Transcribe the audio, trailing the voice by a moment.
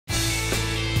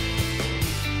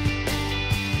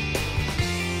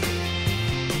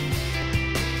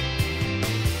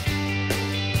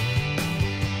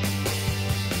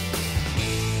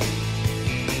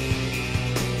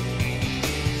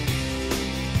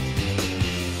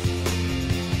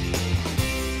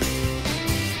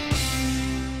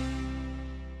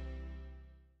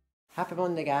Happy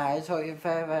Monday, guys. Hope you're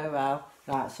very, very well.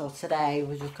 Right, so today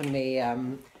we're just going to be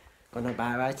going on a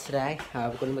bike ride today.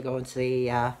 We're going to be going to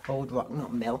the old Rochdale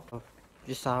mill.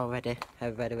 Just already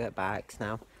ready with bikes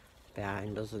now,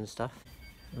 behind us and stuff.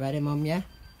 Ready, Mum? Yeah.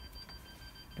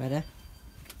 Ready?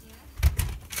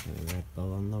 Yeah. Red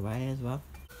Bull on the way as well.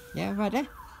 Yeah, ready?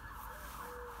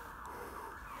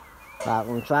 Right,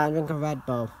 we'll try and drink a Red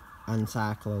Bull and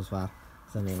cycle as well.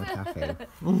 It's only the caffeine.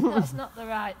 That's not the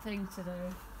right thing to do.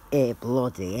 It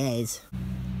bloody is.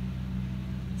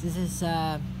 This is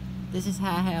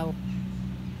Hare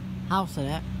house, isn't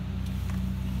it?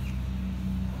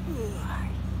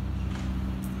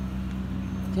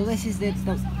 So this is This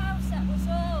was a house that was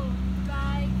owned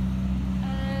by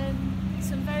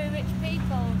some very rich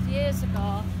people years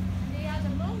ago, and they had a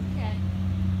monkey,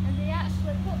 and they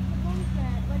actually put the monkey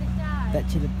when it died. that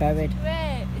they buried.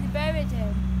 Great, they buried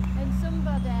him, and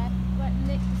somebody went and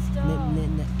nicked the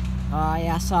stone. Oh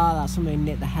yeah, I saw that. Somebody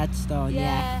nicked the headstone.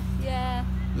 Yeah.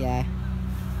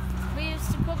 We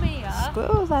used to come here.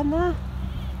 Squirrels in there.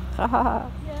 Yeah,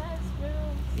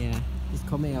 squirrels. Yeah, just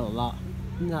come here a lot.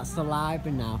 And that's the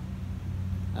library now.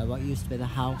 What used to be the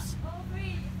house. Oh,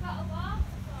 Bree, you've got a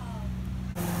waterfall.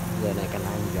 They're like a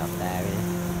lounge up there, isn't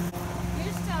it? It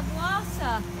used to have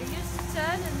water. It used to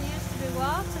turn and there used to be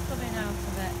water coming out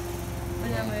of it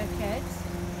when I were kids.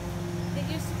 It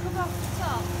used to come off the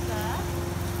top there,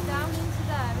 down into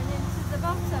there and into the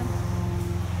bottom.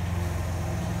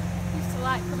 Used to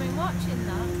like coming watching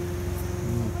that.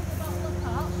 Look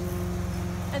up.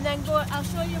 And then go, I'll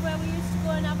show you where we used to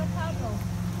go and have a paddle.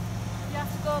 You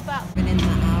have to go back. Been in the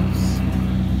house.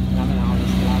 Having all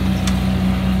this land.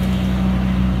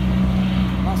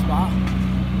 That's what?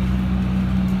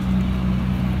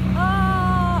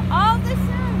 Oh, this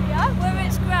area where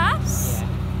it's grass.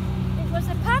 Yeah. It was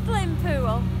a paddling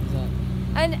pool. Is it?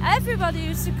 And everybody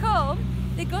used to come.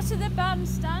 They go to the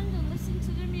bandstand and listen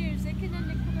to the music, and then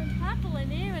they come and paddle in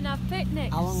here and have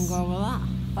picnics. How long ago was that?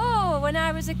 Oh, when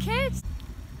I was a kid.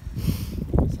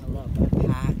 It's a little bit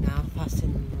of park now,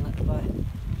 passing a little bit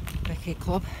cricket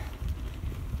club.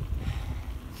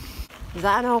 Is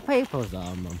that an old people's though,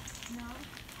 Mum?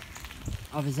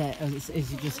 No. Or is it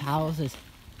just houses?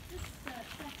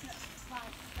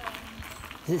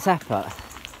 Is it separate?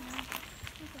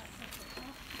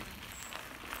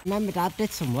 Remember Dad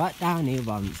did some work down here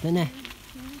once, didn't he?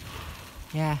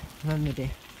 Yeah, remember the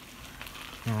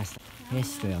nice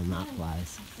history on that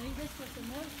place.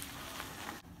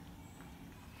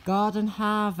 Gordon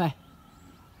Harvey,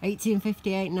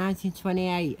 1858,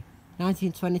 1928,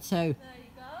 1922. There you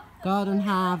go. Gordon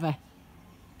Harvey.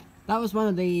 That was one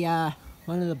of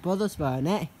the brothers, weren't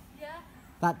it? Yeah.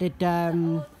 That did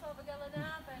Fothergill and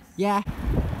Harvey. yeah.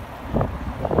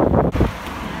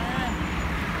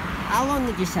 How long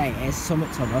did you say it is?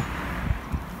 Summit Tunnel.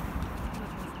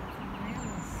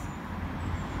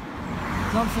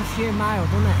 It's on for a few miles,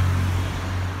 doesn't it?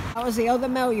 That was the other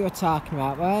mill you were talking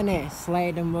about, weren't it?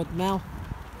 Slade and Wood Mill.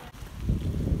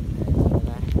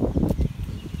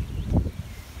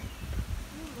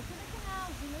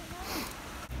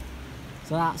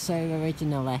 So that's who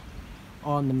originally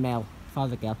owned the mill,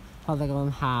 Fothergill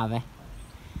and Harvey.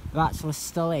 They're actually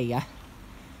still here,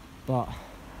 but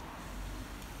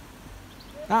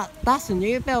that's a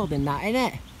new building, that, isn't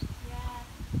it? Yeah.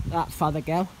 That's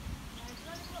Fothergill.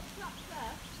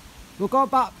 We'll go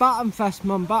bottom first,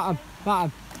 Mum,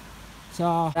 bottom.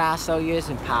 So they are still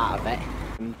using part of it,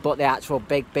 but the actual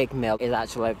big mill is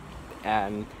actually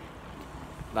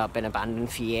well, been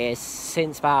abandoned for years,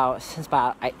 since about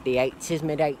the 80s,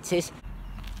 mid 80s.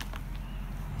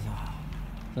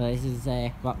 So this is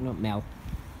a Rochdale mill.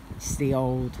 It's the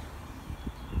old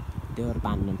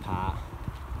abandoned part.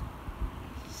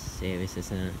 Serious,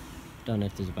 isn't it? Don't know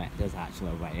if there's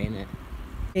actually a way in it.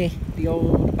 The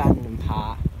old abandoned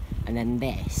part, and then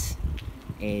this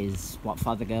is what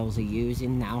Fothergills are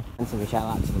using now. And so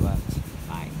Michelle actually worked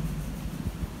like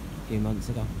a few months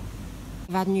ago.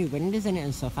 They've had new windows in it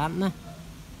and stuff, haven't they?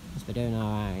 Must be doing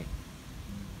alright.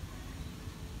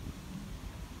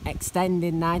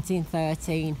 Extended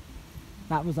 1913.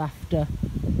 That was after.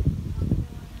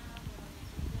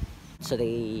 So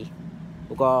we'll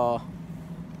go.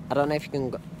 I don't know if you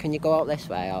can. Can you go out this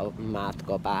way, or we might have to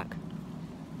go back?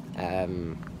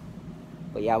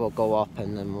 But yeah, we'll go up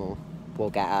and then we'll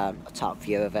get a top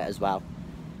view of it as well.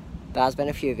 There's been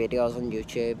a few videos on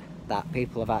YouTube that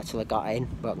people have actually got in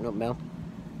Rochdale Mill.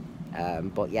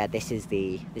 But yeah, this is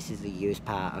the used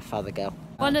part of Fothergill.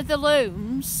 One of the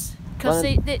looms, because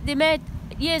they made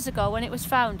years ago when it was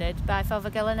founded by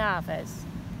Fothergill and Harvey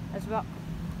as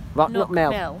Rochdale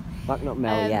Mill. Rochdale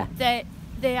Mill, yeah.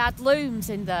 They had looms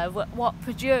in there what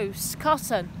produced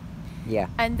cotton. Yeah.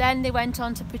 And then they went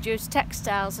on to produce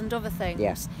textiles and other things.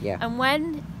 Yeah, yeah. And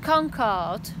when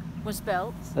Concorde was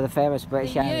built, So the famous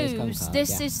British Airways Concorde,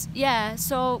 this is,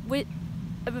 so we,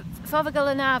 Fothergill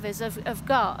and Harvey have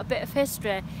got a bit of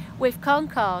history with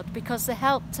Concorde because they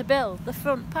helped to build the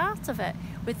front part of it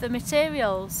with the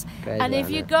materials. Crazy, and if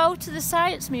you isn't it? go to the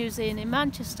Science Museum in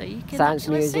Manchester, you can Science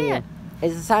actually see Museum. it.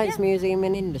 Is the Science Yeah. Museum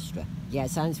in industry? Yeah,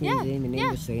 Science Yeah, Museum in yeah,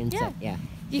 industry, isn't yeah. it? Yeah.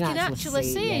 You can actually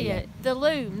see yeah. it, the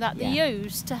loom that they Yeah.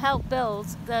 used to help build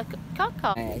the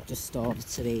Concorde. Just over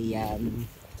to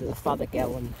the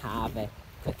Fothergill and Harvey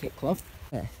Cricket Club.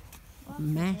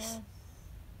 Mess.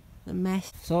 A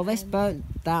mess. So this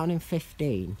burnt down in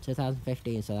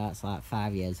 2015, so that's like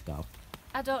 5 years ago.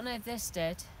 I don't know if this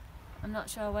did. I'm not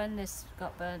sure when this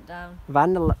got burnt down.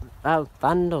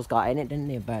 Vandals got in it, didn't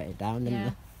they? Burnt it down, didn't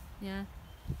they? Yeah,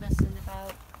 messing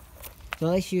about.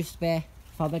 So this used to be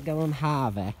Fothergill and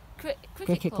Harvey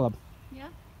Cricket Club. Yeah.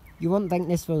 You wouldn't think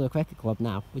this was a cricket club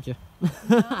now, would you? No.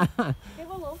 They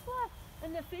were lovely,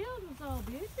 and the field was all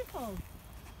beautiful.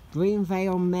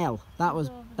 Greenvale Mill. That was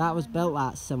over built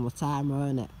at similar time,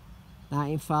 weren't it?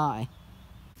 1940.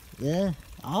 Yeah,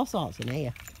 all sorts in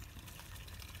here.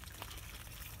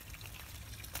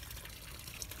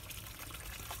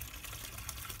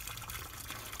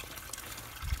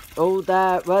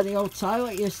 Where the old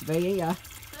toilet used to be here.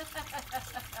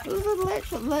 There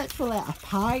was literally a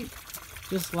pipe,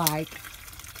 just like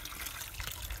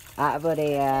out of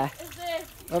the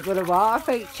water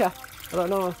feature. I don't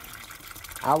know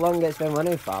how long it's been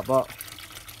running for, but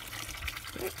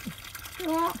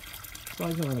what? I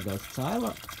suppose you want to go to the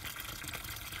toilet.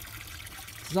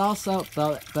 It's also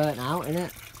burnt out,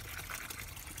 innit?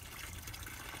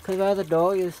 Because where the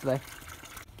door used to be.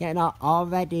 Getting all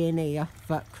ready in here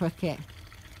for cricket.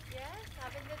 Yeah,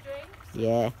 having the drinks.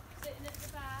 Yeah, Sitting at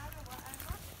the bar or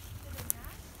whatever.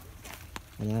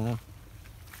 Really nice. I know.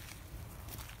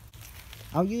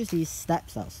 I'll use these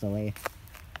steps that's still here.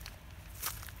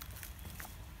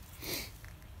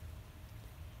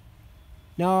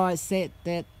 No, it's it.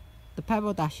 The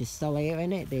pebble dash is still here,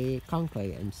 innit? The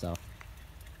concrete and stuff.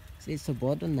 See, it's the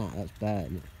wood and that's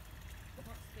burnt.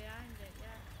 What's behind it,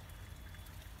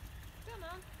 yeah. Come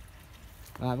on.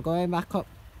 Right, we're going back up.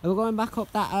 We're going back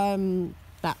up that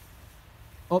that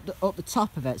up the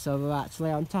top of it, so we're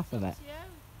actually on top of it.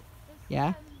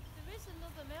 Yeah. There is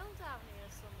another mill down here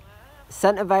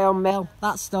somewhere. Saint-Gobain Mill.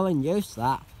 That's still in use.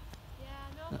 That. Yeah,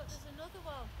 I know, but there's another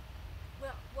one.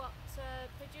 Well,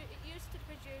 it used to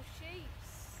produce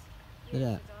sheets. Did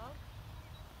years it? ago.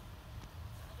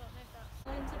 I don't know if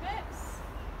that's into bits.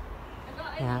 I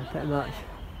got Yeah, another pretty one. much.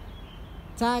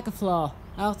 Tygaflor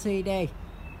LTD.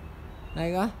 There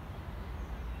you go.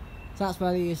 So that's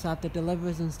where they used to have the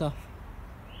deliveries and stuff.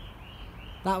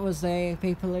 That was the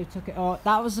people who took it over.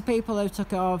 That was the people who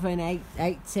took it over in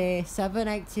 87,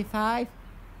 85.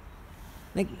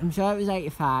 I'm sure it was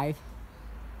 85.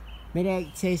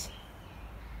 Mid-80s.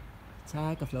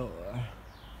 Tygaflor.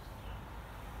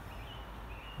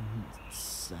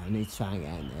 I need to try and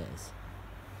get into this.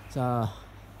 So,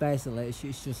 basically,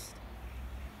 it's just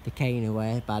decaying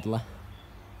away badly.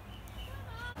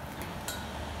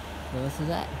 So this is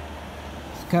it.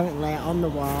 It's currently on the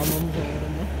wall, Mum's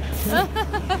hearing me.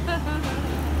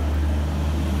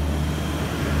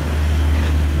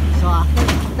 So I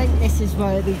think this is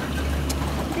where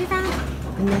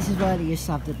they used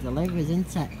to have the deliveries,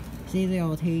 isn't it? See the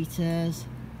old heaters,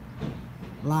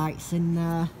 lights in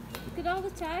there. Look at all the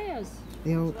tyres.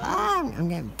 The old, I'm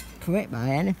getting pricked by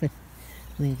anything.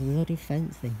 These bloody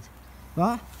fence things.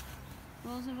 What?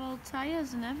 Loads of old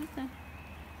tyres and everything.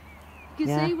 You can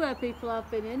Yeah. see where people have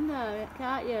been in there,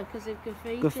 can't you? Because they've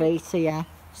graffiti. Graffiti, yeah.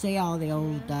 See all the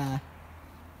old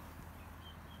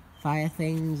fire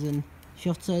things and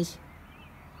shutters.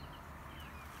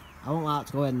 I won't like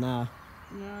to go in there.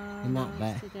 No, in that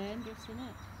bit. it's too dangerous, isn't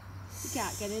it? You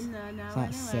can't get in there now It's like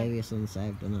anyway. serious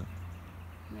unsafe, doesn't it?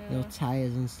 The Yeah. old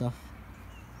tyres and stuff.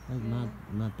 There's mad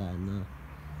there in there.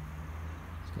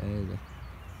 It's crazy.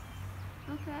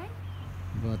 Okay.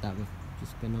 Road that we've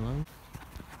just been along.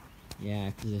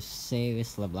 Yeah, because they've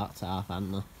seriously blocked it off,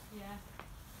 haven't they? Yeah.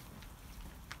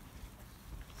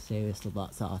 Seriously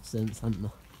blocked it off since, haven't they?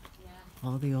 Yeah.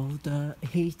 All the old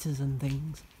heaters and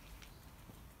things.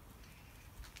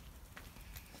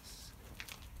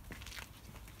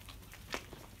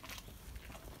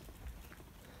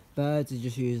 Birds are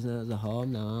just using it as a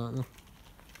home now, aren't they?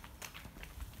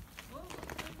 Oh, what's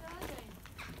the garden?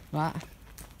 What?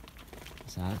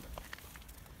 What's that?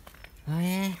 Oh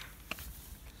yeah.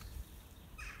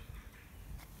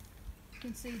 You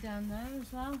can see down there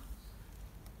as well.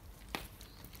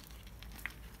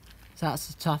 So that's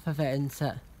the top of it, isn't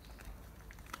it?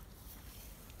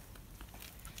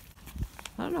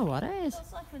 know what it is.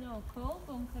 Looks like an old coal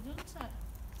bunker, doesn't it?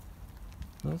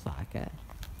 Looks like it.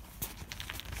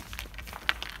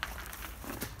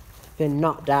 Been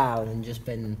knocked down and just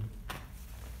been...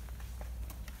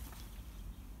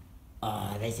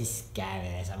 Oh, this is scary,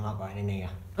 this. I'm not going in here.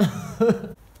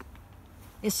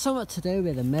 It's something to do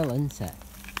with the mill, isn't it?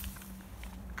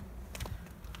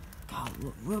 God,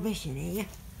 look, rubbish in here.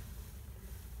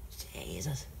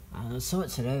 Jesus. Oh, there's something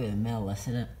to do with the mill,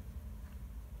 isn't it?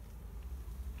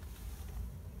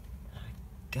 Oh,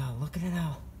 God, look at it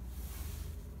all.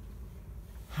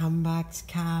 Handbags,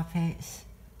 carpets,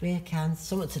 beer cans,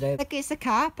 something to do. Look, it's the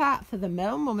car park for the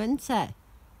mill, Mum, isn't it?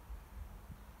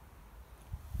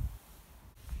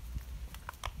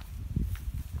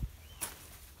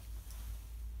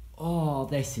 Oh,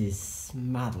 this is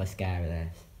madly scary,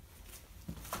 this.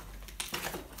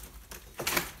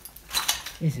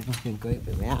 This is fucking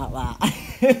creeping me out, that.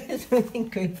 It's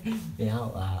fucking creeping me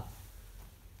out, that.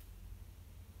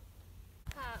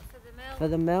 For the mill. For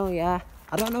the mill, yeah.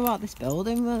 I don't know what this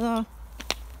building was, though.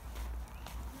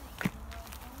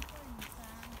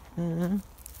 I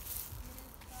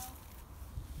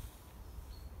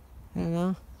don't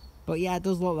know. But yeah, it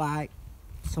does look like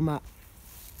something.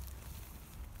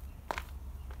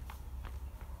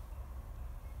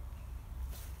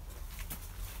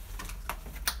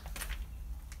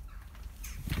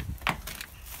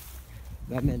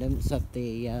 Remnants of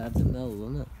the mill,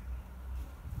 wasn't it?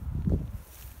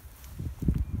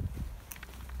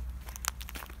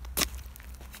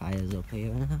 Fire's up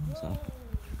here now, so.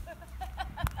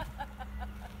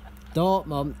 Don't,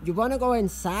 Mum. You want to go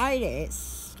inside it?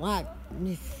 It's like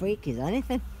as freaky as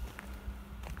anything.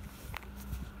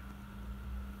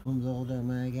 Mum's holding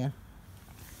me again.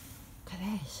 Look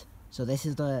at this. So this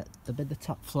is the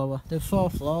top floor. There's 4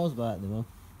 floors, weren't there, Mum?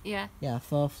 Yeah. Yeah,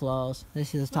 4 floors.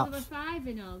 This is the top. There were 5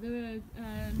 in all. There were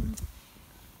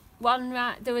one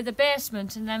right. There were the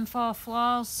basement and then 4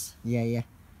 floors. Yeah, yeah.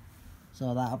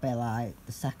 So that'll be like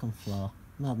the 2nd floor.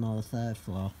 No, the 3rd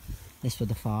floor. This was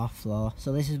the 4th floor.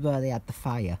 So this is where they had the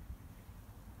fire.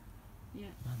 Yeah.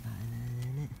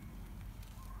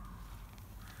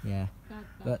 Yeah.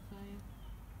 Bad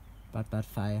fire. Bad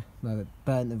fire. Where it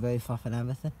burnt the roof off and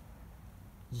everything.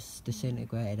 Just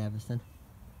disintegrated everything.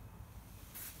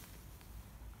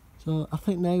 So I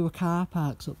think they were car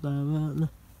parks up there, weren't they?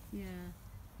 Yeah.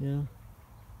 Yeah.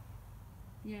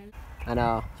 Yeah. I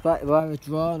know. But where a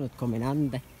drone would come in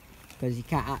handy, because you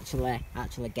can't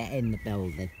actually get in the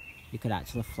building. You could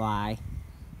actually fly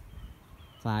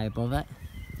above it.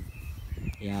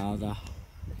 Yeah, although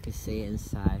you can see it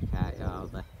inside, can't you?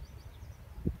 Although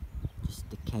just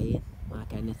decaying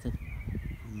like anything,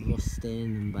 rusting,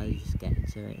 and by just getting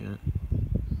to it, you know.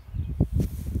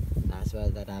 That's where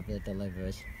they'd have the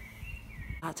deliveries.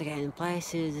 Hard to get in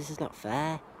places. This is not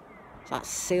fair. It's like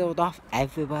sealed off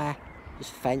everywhere.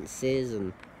 Just fences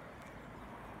and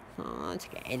hard to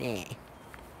get in it.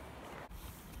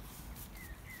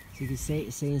 So you can see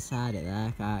inside it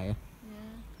there, can't you? Yeah.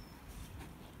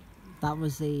 That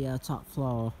was the top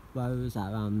floor. Where was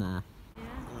that, around there? Yeah.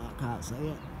 Oh, I can't see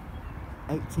it.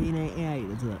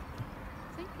 1888, isn't it?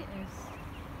 I think it is.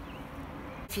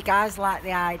 If you guys like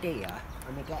the idea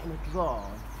and we're getting a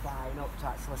drone flying up to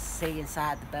actually see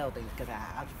inside the building, because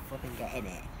I just fucking get in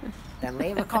it, then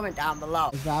leave a comment down below.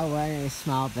 As well, we're in a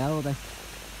small building.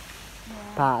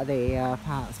 Yeah. Part of the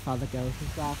Fothergill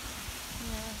as well.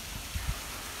 Yeah.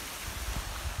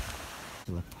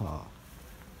 To the pot.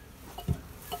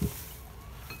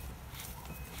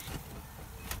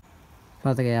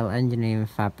 Fothergill Engineering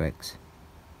Fabrics.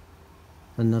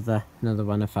 Another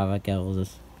one of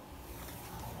Fothergill's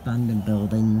abandoned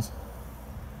buildings.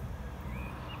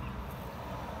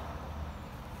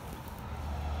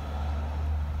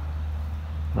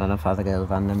 One of Fothergill's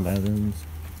abandoned buildings.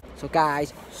 So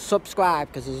guys, subscribe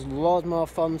because there's loads more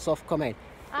fun stuff coming.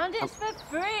 And it's for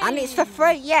free. And it's for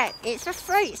free, yeah, it's for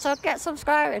free. So get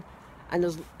subscribing. And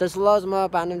there's loads more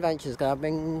abandoned adventures, because I've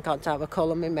been in contact with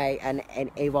Cullen, my mate, and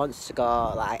he wants to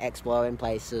go like exploring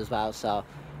places as well. So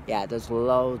yeah, there's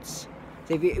loads.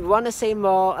 So if you want to see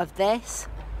more of this,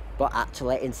 but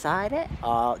actually inside it,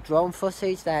 or drone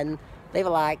footage, then leave a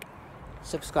like,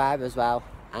 subscribe as well,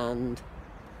 and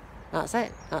that's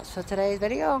it. That's for today's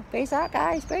video. Peace out,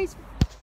 guys. Peace.